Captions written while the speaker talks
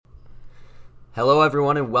Hello,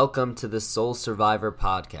 everyone, and welcome to the Soul Survivor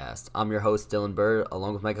podcast. I'm your host, Dylan Bird,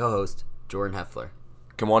 along with my co-host, Jordan Heffler.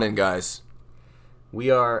 Come on in, guys. We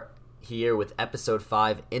are here with episode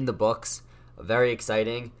 5 in the books. Very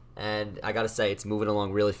exciting, and I gotta say, it's moving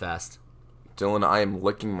along really fast. Dylan, I am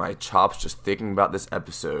licking my chops just thinking about this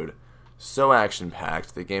episode. So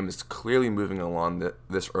action-packed. The game is clearly moving along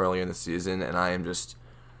this early in the season, and I am just,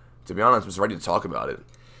 to be honest, ready to talk about it.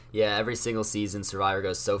 Yeah, every single season, Survivor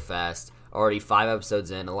goes so fast. Already 5 episodes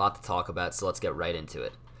in, a lot to talk about, so let's get right into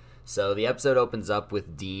it. So the episode opens up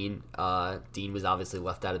with Dean. Dean was obviously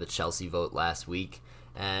left out of the Chelsea vote last week,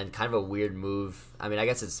 and kind of a weird move. I mean, I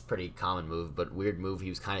guess it's a pretty common move, but weird move. He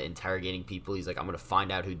was kind of interrogating people. He's like, I'm going to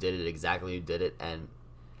find out who did it, exactly who did it, and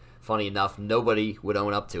funny enough, nobody would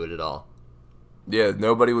own up to it at all. Yeah,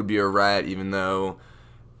 nobody would be a rat, even though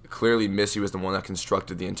clearly Missy was the one that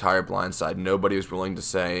constructed the entire blind side. Nobody was willing to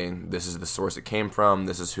say, this is the source it came from,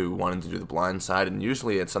 this is who wanted to do the blind side, and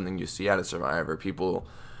usually it's something you see out of Survivor. People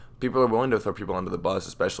are willing to throw people under the bus,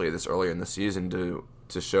 especially this early in the season,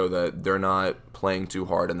 to show that they're not playing too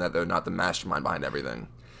hard and that they're not the mastermind behind everything.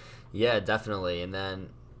 Yeah, definitely. And then,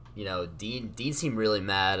 Dean seemed really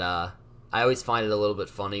mad. I always find it a little bit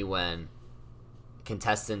funny when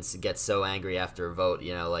contestants get so angry after a vote,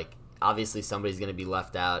 obviously somebody's going to be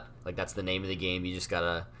left out. Like, that's the name of the game. You just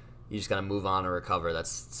gotta move on or recover. That's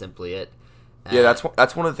simply it. And yeah,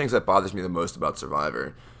 that's one of the things that bothers me the most about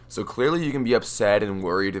Survivor. So clearly you can be upset and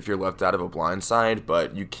worried if you're left out of a blind side,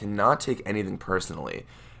 but you cannot take anything personally.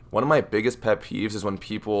 One of my biggest pet peeves is when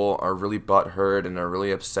people are really butthurt and are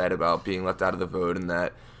really upset about being left out of the vote and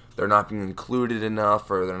that they're not being included enough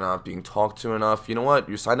or they're not being talked to enough. You know what?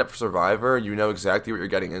 You signed up for Survivor. You know exactly what you're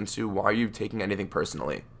getting into. Why are you taking anything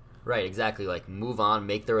personally? Right, exactly. Like, move on,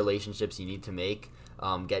 make the relationships you need to make,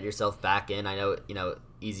 get yourself back in. I know,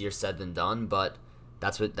 easier said than done, but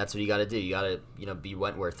that's what you got to do. You got to, be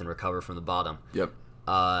Wentworth and recover from the bottom. Yep.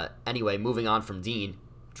 Anyway, moving on from Dean,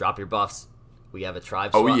 drop your buffs. We have a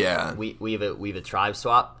tribe swap. Oh yeah. We have a tribe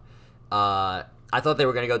swap. I thought they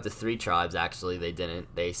were going to go to 3 tribes. Actually, they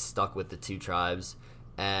didn't. They stuck with the 2 tribes,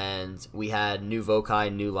 and we had New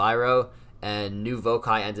Vokai, New Lyro. And New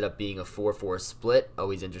Vokai ended up being a 4-4 split.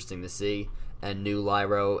 Always interesting to see. And New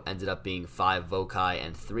Lyro ended up being 5 Vokai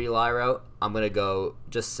and 3 Lyro. I'm going to go,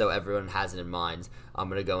 just so everyone has it in mind, I'm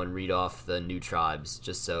going to go and read off the new tribes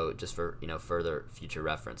just for further future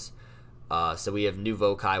reference. So we have New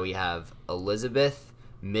Vokai. We have Elizabeth,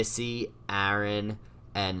 Missy, Aaron,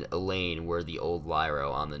 and Elaine were the old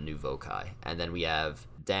Lyro on the New Vokai. And then we have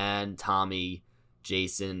Dan, Tommy,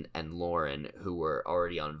 Jason, and Lauren, who were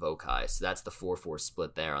already on Vokai. So that's the 4-4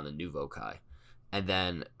 split there on the New Vokai. And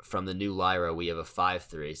then from the New Lyro, we have a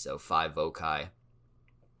 5-3, so 5 Vokai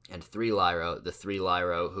and 3 Lyro. The 3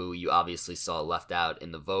 Lyro who you obviously saw left out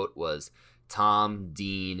in the vote was Tom,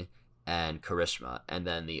 Dean, and Karishma. And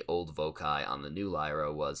then the old Vokai on the New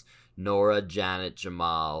Lyro was Nora, Janet,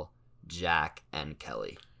 Jamal, Jack, and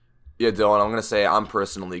Kelly. Yeah, Dylan, I'm going to say I'm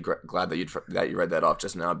personally glad that you read that off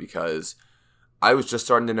just now, because I was just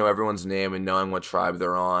starting to know everyone's name and knowing what tribe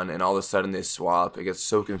they're on, and all of a sudden they swap. It gets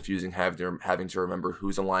so confusing having to remember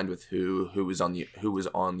who's aligned with who was on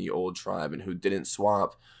the old tribe, and who didn't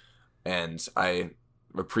swap. And I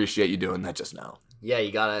appreciate you doing that just now. Yeah,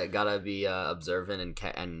 you gotta be observant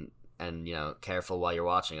and careful while you're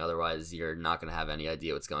watching. Otherwise, you're not gonna have any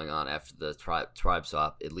idea what's going on after the tribe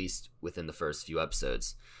swap, at least within the first few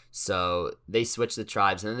episodes. So they switch the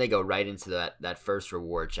tribes, and then they go right into that first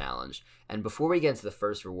reward challenge. And before we get into the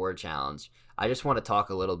first reward challenge, I just want to talk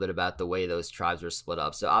a little bit about the way those tribes were split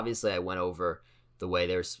up. So obviously I went over the way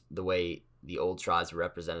the old tribes were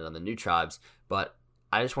represented on the new tribes, but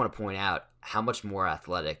I just want to point out how much more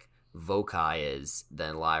athletic Vokai is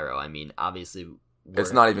than Lyro. I mean, obviously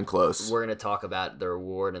it's not even close. We're going to talk about the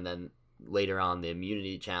reward, and then later on the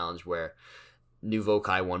immunity challenge where New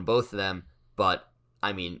Vokai won both of them. But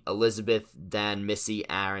I mean, Elizabeth, Dan, Missy,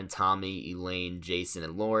 Aaron, Tommy, Elaine, Jason,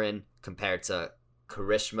 and Lauren, compared to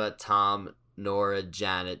Karishma, Tom, Nora,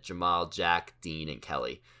 Janet, Jamal, Jack, Dean, and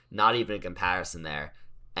Kelly. Not even a comparison there.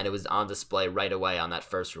 And it was on display right away on that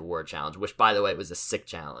first reward challenge, which, by the way, was a sick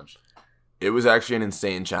challenge. It was actually an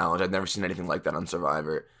insane challenge. I've never seen anything like that on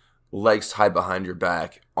Survivor. Legs tied behind your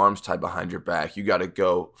back, arms tied behind your back. You got to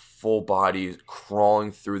go full body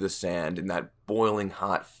crawling through the sand in that boiling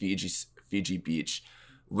hot Fiji beach.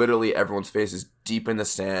 Literally everyone's face is deep in the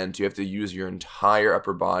sand. You have to use your entire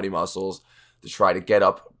upper body muscles to try to get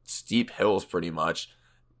up steep hills pretty much.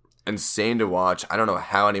 Insane to watch. I don't know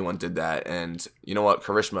how anyone did that. And you know what?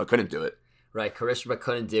 Karishma couldn't do it. Right, Karishma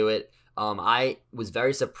couldn't do it. I was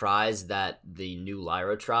very surprised that the new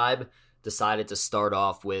Lyra tribe decided to start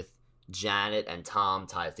off with Janet and Tom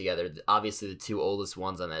tied together. Obviously, the two oldest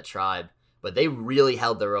ones on that tribe, but they really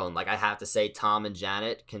held their own. Like, I have to say, Tom and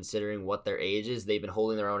Janet, considering what their age is, they've been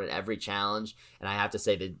holding their own in every challenge, and I have to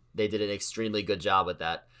say that they did an extremely good job with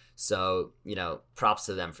that. So, props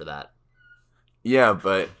to them for that. Yeah,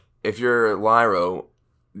 but if you're Lyro,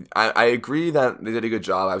 I agree that they did a good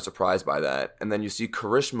job. I was surprised by that. And then you see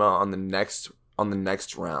Karishma on the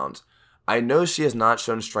next round. I know she has not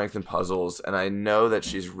shown strength in puzzles, and I know that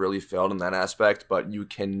she's really failed in that aspect, but you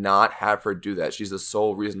cannot have her do that. She's the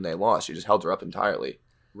sole reason they lost. She just held her up entirely.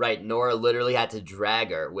 Right, Nora literally had to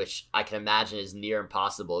drag her, which I can imagine is near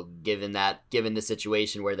impossible given the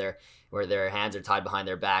situation where their hands are tied behind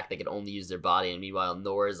their back, they can only use their body, and meanwhile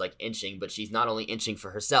Nora's like inching, but she's not only inching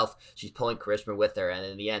for herself, she's pulling Karishma with her, and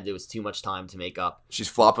in the end it was too much time to make up. She's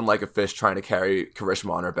flopping like a fish trying to carry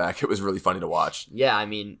Karishma on her back. It was really funny to watch. Yeah, I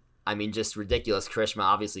mean just ridiculous. Karishma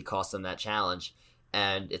obviously cost them that challenge,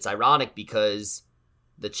 and it's ironic because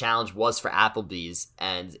the challenge was for Applebee's,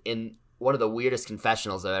 and in one of the weirdest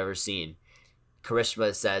confessionals I've ever seen,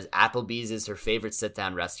 Karishma says Applebee's is her favorite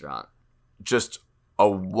sit-down restaurant. Just a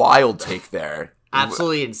wild take there.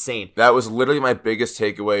 Absolutely insane. That was literally my biggest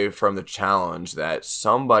takeaway from the challenge, that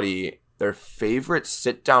their favorite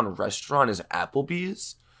sit-down restaurant is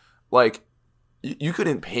Applebee's. Like, you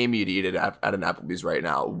couldn't pay me to eat it at an Applebee's right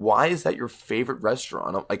now. Why is that your favorite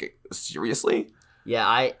restaurant? I'm like, seriously? Yeah,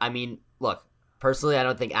 I mean, look, personally, I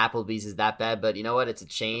don't think Applebee's is that bad, but you know what? It's a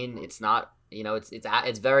chain. It's not,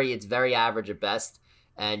 it's very average at best.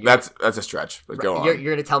 And that's a stretch. But go on.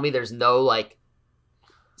 You're gonna tell me there's no like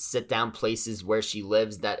sit down places where she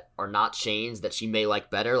lives that are not chains that she may like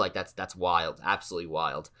better? Like that's wild, absolutely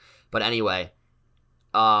wild. But anyway,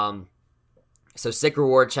 so sick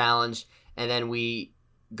reward challenge, and then we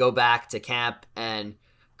go back to camp and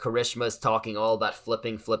Karishma's talking all about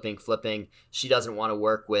flipping. She doesn't want to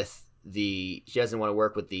work with the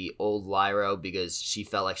old Lyro because she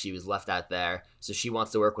felt like she was left out there. So she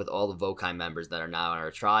wants to work with all the Vokai members that are now in her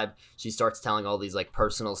tribe. She starts telling all these like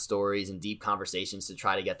personal stories and deep conversations to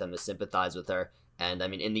try to get them to sympathize with her. And I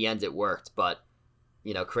mean, in the end it worked, but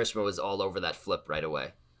Karishma was all over that flip right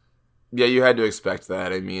away. Yeah, you had to expect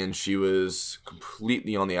that. I mean, she was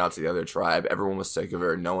completely on the outs of the other tribe. Everyone was sick of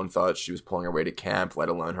her. No one thought she was pulling her way to camp, let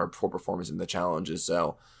alone her poor performance in the challenges.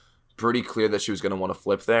 So pretty clear that she was going to want to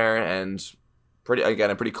flip there, and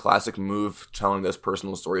a pretty classic move, telling those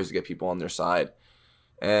personal stories to get people on their side.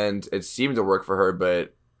 And it seemed to work for her,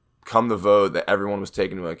 but come the vote that everyone was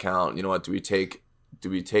taking into account, you know what, do we take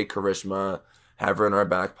Karishma, have her in our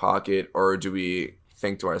back pocket, or do we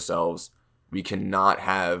think to ourselves, we cannot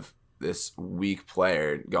have this weak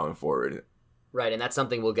player going forward? Right, and that's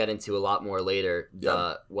something we'll get into a lot more later.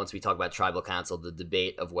 Yep. Once we talk about Tribal Council, the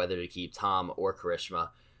debate of whether to keep Tom or Karishma.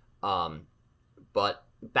 But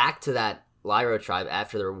back to that Lyro tribe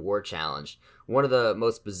after the reward challenge, one of the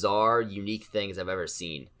most bizarre, unique things I've ever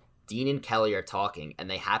seen. Dean and Kelly are talking, and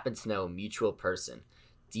they happen to know a mutual person.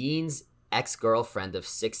 Dean's ex-girlfriend of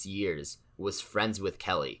 6 years was friends with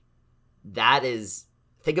Kelly.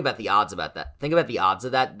 Think about the odds about that. Think about the odds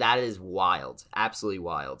of that. That is wild. Absolutely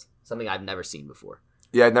wild. Something I've never seen before.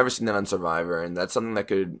 Yeah, I've never seen that on Survivor, and that's something that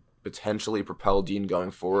could potentially propel Dean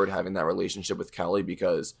going forward, having that relationship with Kelly,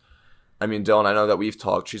 because, I mean, Dylan, I know that we've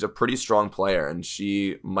talked. She's a pretty strong player, and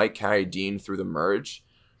she might carry Dean through the merge,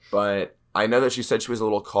 but I know that she said she was a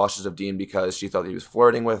little cautious of Dean because she thought he was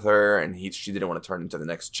flirting with her, and she didn't want to turn into the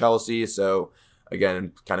next Chelsea. So,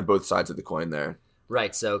 again, kind of both sides of the coin there.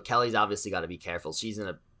 Right, so Kelly's obviously got to be careful. She's in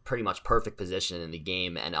a pretty much perfect position in the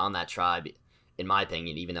game, and on that tribe, in my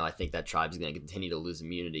opinion, even though I think that tribe is going to continue to lose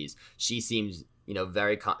immunities, she seems,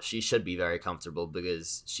 she should be very comfortable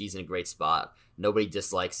because she's in a great spot. Nobody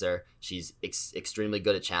dislikes her. She's extremely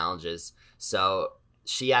good at challenges. So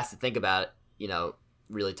she has to think about,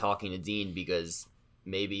 really talking to Dean, because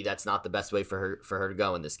maybe that's not the best way for her to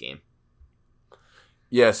go in this game.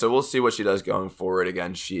 Yeah, so we'll see what she does going forward.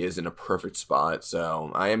 Again, she is in a perfect spot.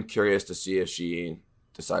 So I am curious to see if she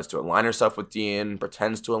decides to align herself with Dean,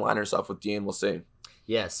 pretends to align herself with Dean. We'll see.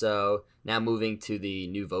 Yeah, so now moving to the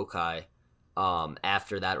new Vokai.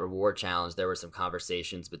 After that reward challenge, there were some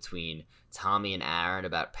conversations between Tommy and Aaron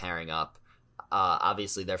about pairing up.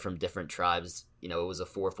 Obviously, they're from different tribes. It was a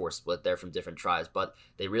 4-4 split. They're from different tribes, but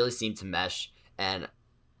they really seemed to mesh, and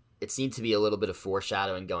it seemed to be a little bit of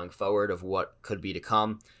foreshadowing going forward of what could be to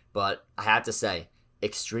come. But I have to say,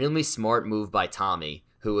 extremely smart move by Tommy,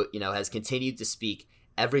 who, has continued to speak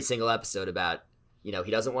every single episode about, he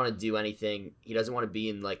doesn't want to do anything. He doesn't want to be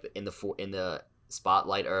in the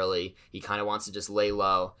spotlight early. He kind of wants to just lay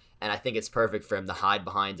low. And I think it's perfect for him to hide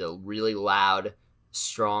behind a really loud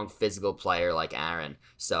strong physical player like Aaron.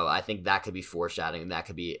 So I think that could be foreshadowing. That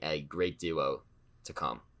could be a great duo to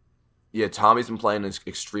come. Yeah, Tommy's been playing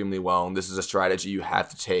extremely well, and this is a strategy you have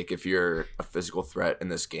to take if you're a physical threat in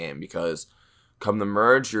this game, because come the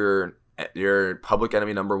merge, you're public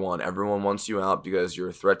enemy number one. Everyone wants you out because you're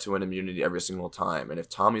a threat to an immunity every single time. And if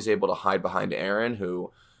Tommy's able to hide behind Aaron,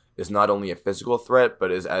 who is not only a physical threat,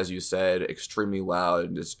 but is, as you said, extremely loud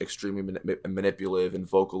and is extremely manipulative and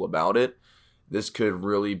vocal about it, this could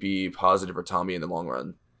really be positive for Tommy in the long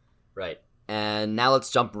run. Right. And now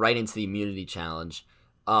let's jump right into the immunity challenge.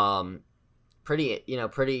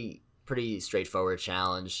 Pretty straightforward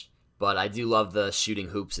challenge, but I do love the shooting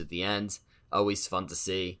hoops at the end. Always fun to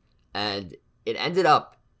see. And it ended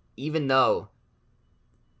up, even though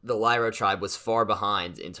the Lyra tribe was far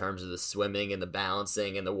behind in terms of the swimming and the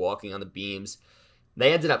balancing and the walking on the beams,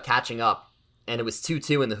 they ended up catching up, and it was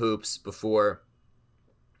 2-2 in the hoops before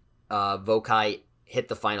Vokai hit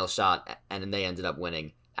the final shot, and then they ended up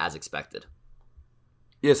winning as expected.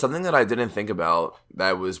 Yeah, something that I didn't think about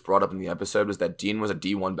that was brought up in the episode was that Dean was a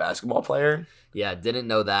D1 basketball player. Yeah, didn't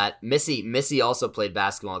know that. Missy also played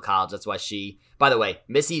basketball in college. That's why by the way,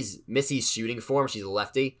 Missy's shooting form, she's a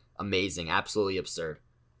lefty, amazing, absolutely absurd.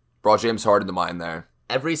 Brought James Harden to mind there.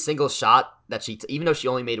 Every single shot that even though she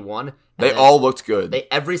only made one, they all looked good.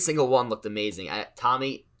 Every single one looked amazing.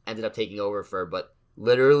 Tommy ended up taking over for her, but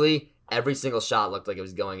literally every single shot looked like it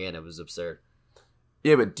was going in. It was absurd.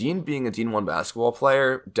 Yeah, but Dean being a D1 basketball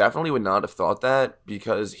player definitely would not have thought that,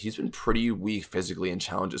 because he's been pretty weak physically in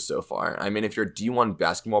challenges so far. I mean, if you're a D1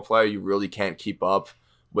 basketball player, you really can't keep up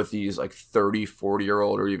with these like 30,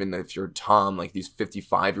 40-year-old, or even if you're Tom, like these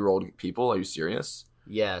 55-year-old people. Are you serious?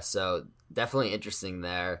 Yeah, so definitely interesting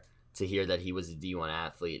there to hear that he was a D1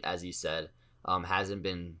 athlete, as you said. Hasn't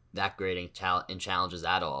been that great in challenges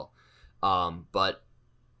at all. But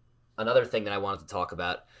another thing that I wanted to talk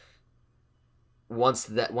about, once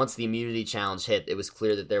the immunity challenge hit, it was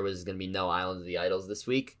clear that there was going to be no Island of the Idols this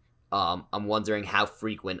week. I'm wondering how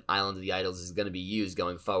frequent Island of the Idols is going to be used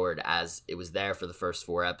going forward, as it was there for the first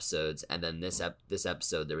 4 episodes, and then this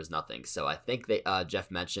episode there was nothing. So I think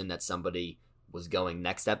Jeff mentioned that somebody was going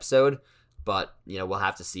next episode, but we'll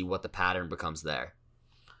have to see what the pattern becomes there.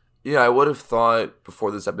 Yeah, I would have thought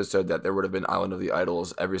before this episode that there would have been Island of the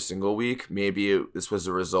Idols every single week. Maybe this was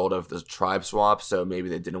a result of the tribe swap, so maybe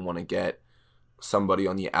they didn't want to get somebody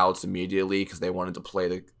on the outs immediately because they wanted to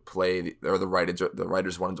the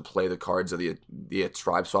writers wanted to play the cards of the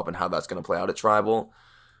tribe swap and how that's going to play out at Tribal.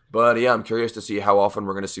 But yeah, I'm curious to see how often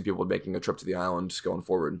we're going to see people making a trip to the island going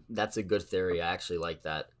forward. That's a good theory. I actually like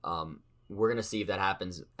that. We're going to see if that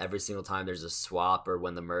happens every single time there's a swap or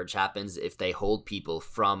when the merge happens, if they hold people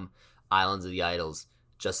from Islands of the Idols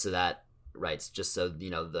just so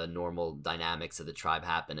the normal dynamics of the tribe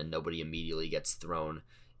happen and nobody immediately gets thrown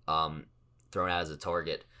out as a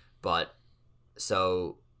target. But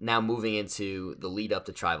so now moving into the lead up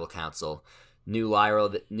to Tribal Council, New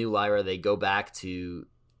Lyra, they go back to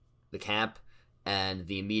the camp, and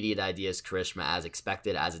the immediate idea is Karishma, as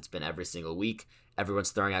expected, as it's been every single week.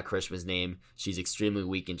 Everyone's throwing out Karishma's name. She's extremely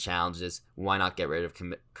weak in challenges. Why not get rid of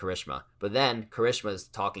Karishma? But then Karishma's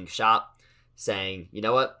talking shop, saying, you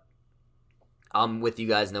know what? I'm with you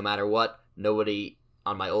guys no matter what. Nobody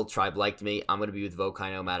on my old tribe liked me. I'm going to be with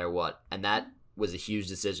Vokai no matter what. And that was a huge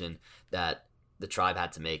decision that the tribe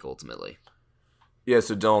had to make ultimately. Yeah,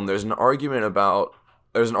 so Dylan, there's an argument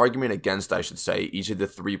against, I should say, each of the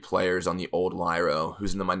 3 players on the old Lyra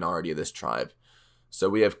who's in the minority of this tribe. So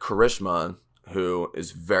we have Karishma, who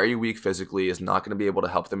is very weak physically, is not going to be able to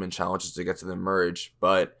help them in challenges to get to the merge,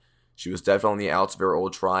 but she was definitely on the outs of her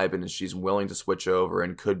old tribe, and she's willing to switch over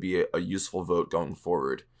and could be a useful vote going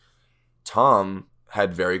forward. Tom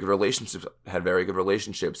had very good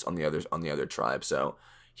relationships on the other tribe, so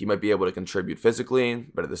he might be able to contribute physically,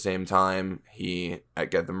 but at the same time,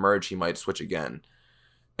 at the merge, he might switch again.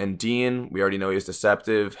 And Dean, we already know he's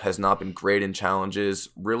deceptive, has not been great in challenges.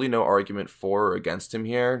 Really no argument for or against him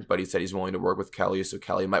here, but he said he's willing to work with Kelly, so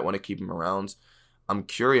Kelly might want to keep him around. I'm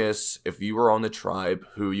curious, if you were on the tribe,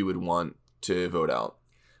 who you would want to vote out.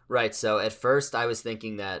 Right, so at first I was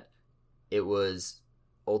thinking that it was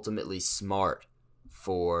ultimately smart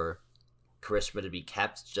for Karishma to be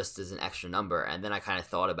kept just as an extra number, and then I kind of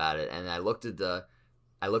thought about it, and I looked at the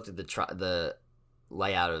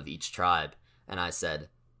layout of each tribe, and I said,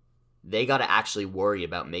 they got to actually worry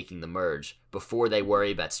about making the merge before they worry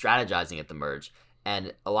about strategizing at the merge.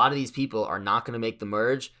 And a lot of these people are not going to make the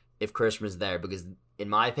merge if Karishma's there, because in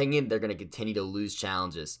my opinion, they're going to continue to lose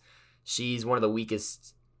challenges. She's one of the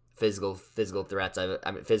weakest physical threats.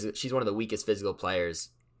 She's one of the weakest physical players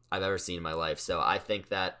I've ever seen in my life. So I think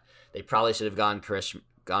that They probably should have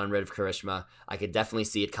gotten rid of Karishma. I could definitely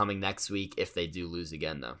see it coming next week if they do lose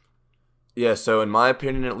again, though. Yeah, so in my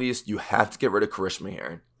opinion, at least, you have to get rid of Karishma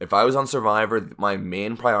here. If I was on Survivor, my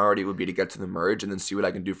main priority would be to get to the merge and then see what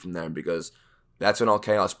I can do from there, because that's when all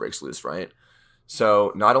chaos breaks loose, right?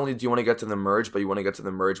 So not only do you want to get to the merge, but you want to get to the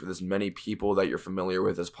merge with as many people that you're familiar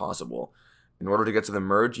with as possible. In order to get to the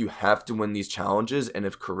merge, you have to win these challenges, and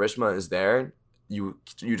if Karishma is there, you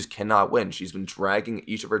just cannot win. She's been dragging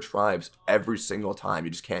each of her tribes every single time.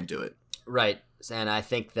 You just can't do it. Right, and I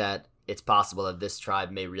think that it's possible that this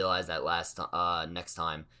tribe may realize that next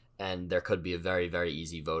time, and there could be a very, very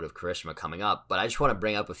easy vote of Karishma coming up. But I just want to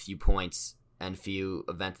bring up a few points and few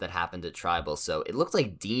events that happened at Tribal. So it looked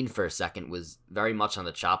like Dean for a second was very much on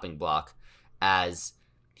the chopping block as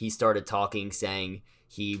he started talking, saying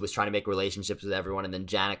he was trying to make relationships with everyone, and then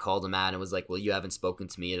Janet called him out and was like, well, you haven't spoken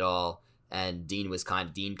to me at all. And Dean kind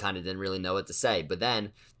of didn't really know what to say. But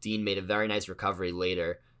then Dean made a very nice recovery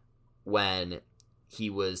later when he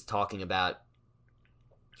was talking about,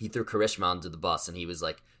 he threw Karishma under the bus, and he was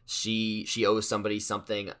like, she owes somebody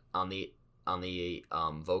something on the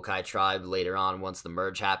Vokai tribe later on. Once the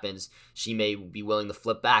merge happens, she may be willing to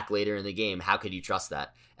flip back later in the game. How could you trust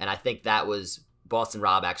that? And I think that was Boston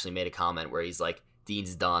Rob actually made a comment where he's like,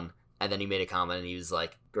 Dean's done. And then he made a comment and he was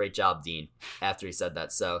like, great job, Dean, after he said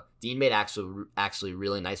that. So Dean made actually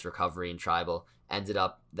really nice recovery in Tribal. Ended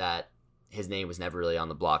up that his name was never really on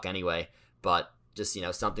the block anyway, but just,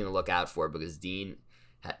 something to look out for, because Dean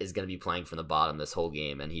is going to be playing from the bottom this whole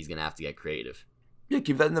game, and he's going to have to get creative. Yeah,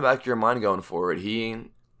 keep that in the back of your mind going forward.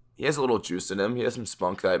 He has a little juice in him. He has some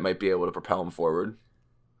spunk that might be able to propel him forward.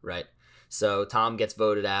 Right. So Tom gets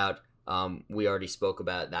voted out. We already spoke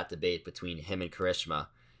about that debate between him and Karishma.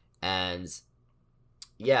 And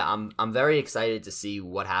yeah, I'm very excited to see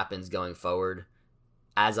what happens going forward.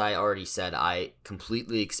 As I already said, I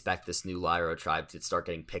completely expect this new Lyro tribe to start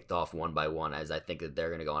getting picked off one by one, as I think that they're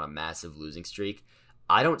going to go on a massive losing streak.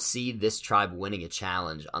 I don't see this tribe winning a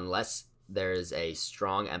challenge unless there's a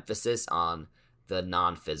strong emphasis on the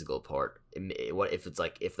non-physical part. What if it's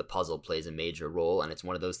like if the puzzle plays a major role and it's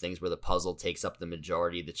one of those things where the puzzle takes up the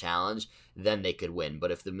majority of the challenge, then they could win.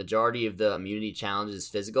 But if the majority of the immunity challenge is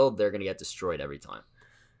physical, they're going to get destroyed every time.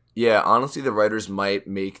 Yeah, honestly, the writers might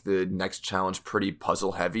make the next challenge pretty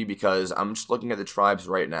puzzle heavy, because I'm just looking at the tribes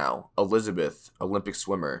right now. Elizabeth, Olympic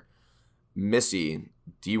swimmer. Missy,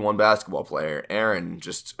 D1 basketball player. Aaron,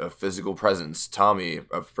 just a physical presence. Tommy,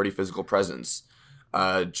 a pretty physical presence.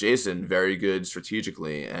 Jason, very good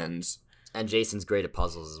strategically. And Jason's great at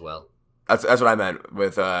puzzles as well. That's what I meant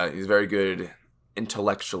with he's very good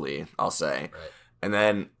intellectually, I'll say. Right. And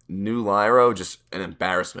then New Lyro, just an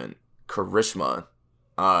embarrassment. Karishma.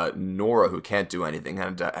 Nora, who can't do anything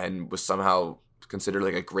and was somehow considered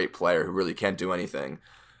like a great player who really can't do anything.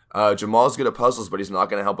 Jamal's good at puzzles, but he's not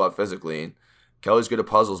going to help out physically. Kelly's good at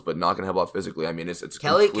puzzles, but not going to help out physically. I mean, it's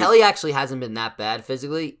Kelly actually hasn't been that bad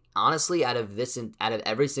physically. Honestly, out of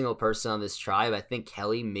every single person on this tribe, I think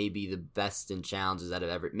Kelly may be the best in challenges out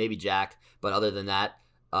of maybe Jack, but other than that,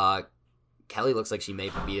 Kelly looks like she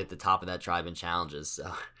may be at the top of that tribe in challenges.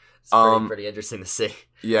 So it's pretty interesting to see.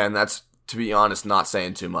 Yeah, and that's, to be honest, not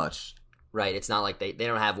saying too much. Right, it's not like they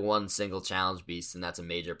don't have one single challenge beast, and that's a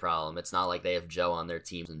major problem. It's not like they have Joe on their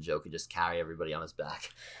teams, and Joe could just carry everybody on his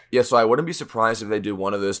back. Yeah, so I wouldn't be surprised if they do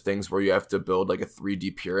one of those things where you have to build like a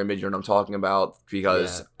 3D pyramid, you know what I'm talking about?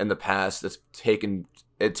 Because in the past,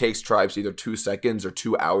 it takes tribes either 2 seconds or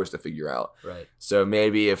 2 hours to figure out. Right. So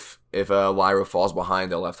maybe if Lyra falls behind,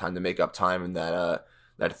 they'll have time to make up time in that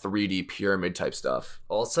 3D pyramid type stuff.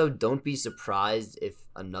 Also, don't be surprised if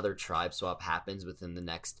another tribe swap happens within the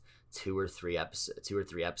next 2 or 3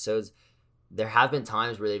 episodes. There have been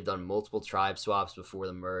times where they've done multiple tribe swaps before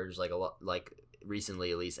the merge, like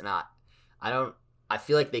recently at least, and I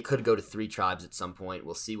feel like they could go to 3 tribes at some point.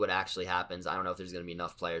 We'll see what actually happens. I don't know if there's going to be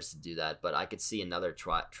enough players to do that, but I could see another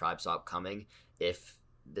tribe swap coming if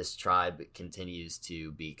this tribe continues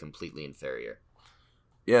to be completely inferior.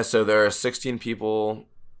 Yeah, so there are 16 people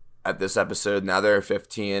at this episode. Now there are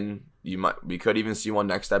 15. We could even see one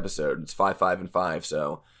next episode. It's 5, 5, and 5.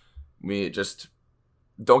 So we just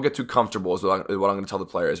don't get too comfortable is what I'm going to tell the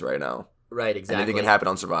players right now. Right, exactly. Anything can happen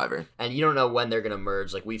on Survivor. And you don't know when they're going to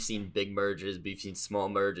merge. Like, we've seen big merges, we've seen small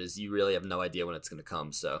merges. You really have no idea when it's going to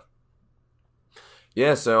come, so.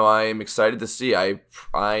 Yeah, so I'm excited to see. If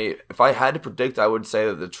I had to predict, I would say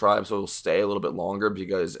that the tribes will stay a little bit longer,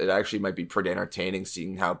 because it actually might be pretty entertaining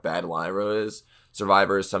seeing how bad Lyra is.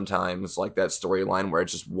 Survivor is sometimes like that storyline where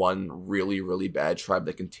it's just one really, really bad tribe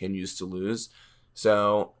that continues to lose.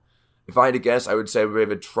 So if I had to guess, I would say we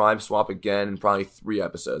have a tribe swap again in probably 3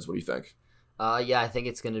 episodes. What do you think? Yeah, I think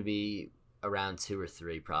it's going to be around 2 or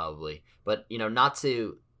 3 probably. But, not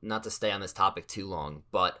to stay on this topic too long,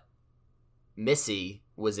 but Missy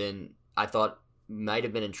I thought might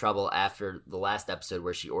have been in trouble after the last episode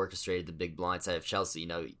where she orchestrated the big blindside of Chelsea.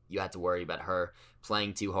 You had to worry about her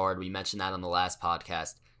playing too hard. We mentioned that on the last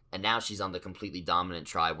podcast. And now she's on the completely dominant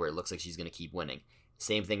tribe where it looks like she's going to keep winning.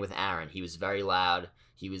 Same thing with Aaron. He was very loud.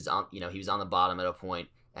 He was on the bottom at a point,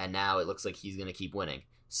 and now it looks like he's going to keep winning.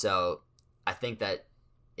 So I think that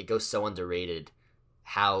it goes so underrated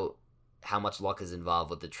how much luck is involved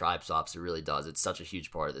with the tribe swaps. It really does. It's such a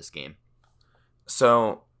huge part of this game.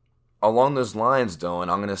 So along those lines, Dylan,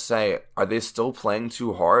 I'm going to say, are they still playing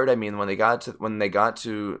too hard? I mean, when they got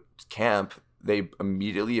to camp, they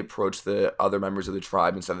immediately approached the other members of the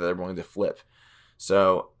tribe and said that they're willing to flip.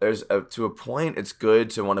 So to a point, it's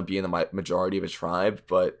good to want to be in the majority of a tribe,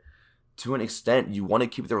 but to an extent, you want to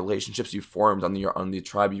keep the relationships you formed on the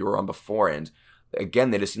tribe you were on before. And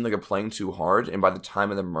again, they just seem like they're playing too hard. And by the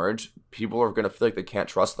time of the merge, people are going to feel like they can't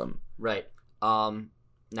trust them. Right.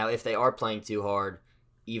 Now, if they are playing too hard,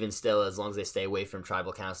 even still, as long as they stay away from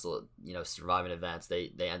tribal council, surviving events,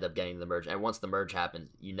 they end up getting the merge. And once the merge happens,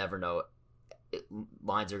 you never know.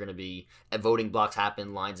 Lines are going to be, voting blocks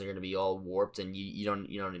happen, lines are going to be all warped, and you don't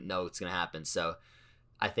know what's going to happen. So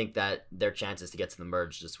I think that their chances to get to the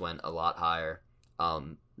merge just went a lot higher,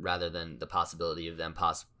 rather than the possibility of them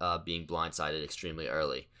being blindsided extremely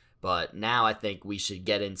early. But now I think we should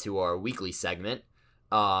get into our weekly segment,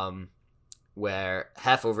 where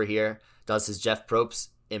Hef over here does his Jeff Probst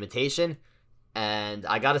imitation, and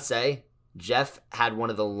I gotta say, Jeff had one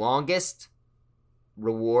of the longest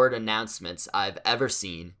reward announcements I've ever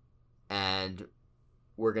seen, and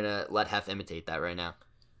we're gonna let Hef imitate that right now.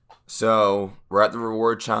 So we're at the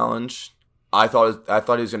reward challenge. I thought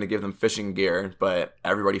he was gonna give them fishing gear, but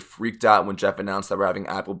everybody freaked out when Jeff announced that we're having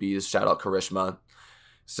Applebee's. Shout out Karishma.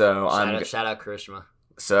 So shout out Karishma.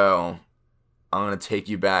 So I'm gonna take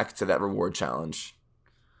you back to that reward challenge.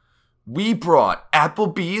 We brought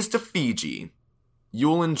Applebee's to Fiji.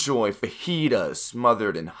 You'll enjoy fajitas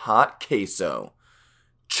smothered in hot queso,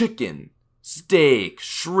 chicken, steak,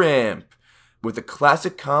 shrimp, with a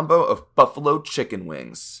classic combo of buffalo chicken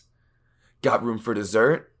wings. Got room for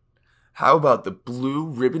dessert? How about the blue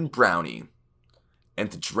ribbon brownie?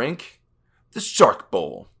 And to drink, the shark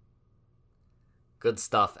bowl. Good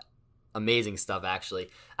stuff. Amazing stuff, actually.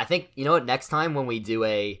 I think, what, next time when we do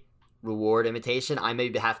a reward imitation, I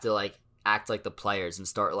maybe have to, act like the players and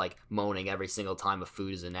start, moaning every single time a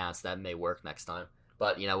food is announced. That may work next time.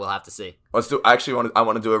 But, we'll have to see. I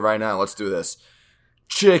want to do it right now. Let's do this.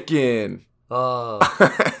 Chicken. Oh.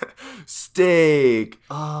 Steak.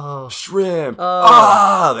 Oh. Shrimp.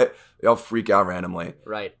 Oh. They all freak out randomly.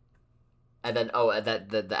 Right. And then,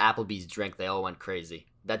 the Applebee's drink, they all went crazy.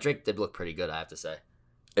 That drink did look pretty good, I have to say.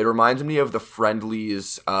 It reminds me of the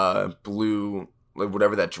Friendly's blue,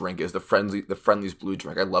 whatever that drink is, the Friendly's blue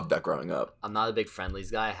drink. I loved that growing up. I'm not a big Friendly's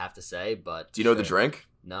guy, I have to say, but... Do you know the drink?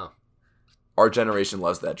 No. Our generation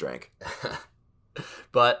loves that drink.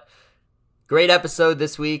 But great episode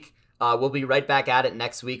this week. We'll be right back at it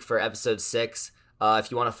next week for episode 6.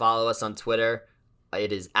 If you want to follow us on Twitter,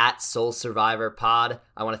 it is @SoulSurvivorPod.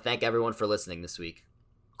 I want to thank everyone for listening this week.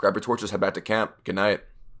 Grab your torches, head back to camp. Good night.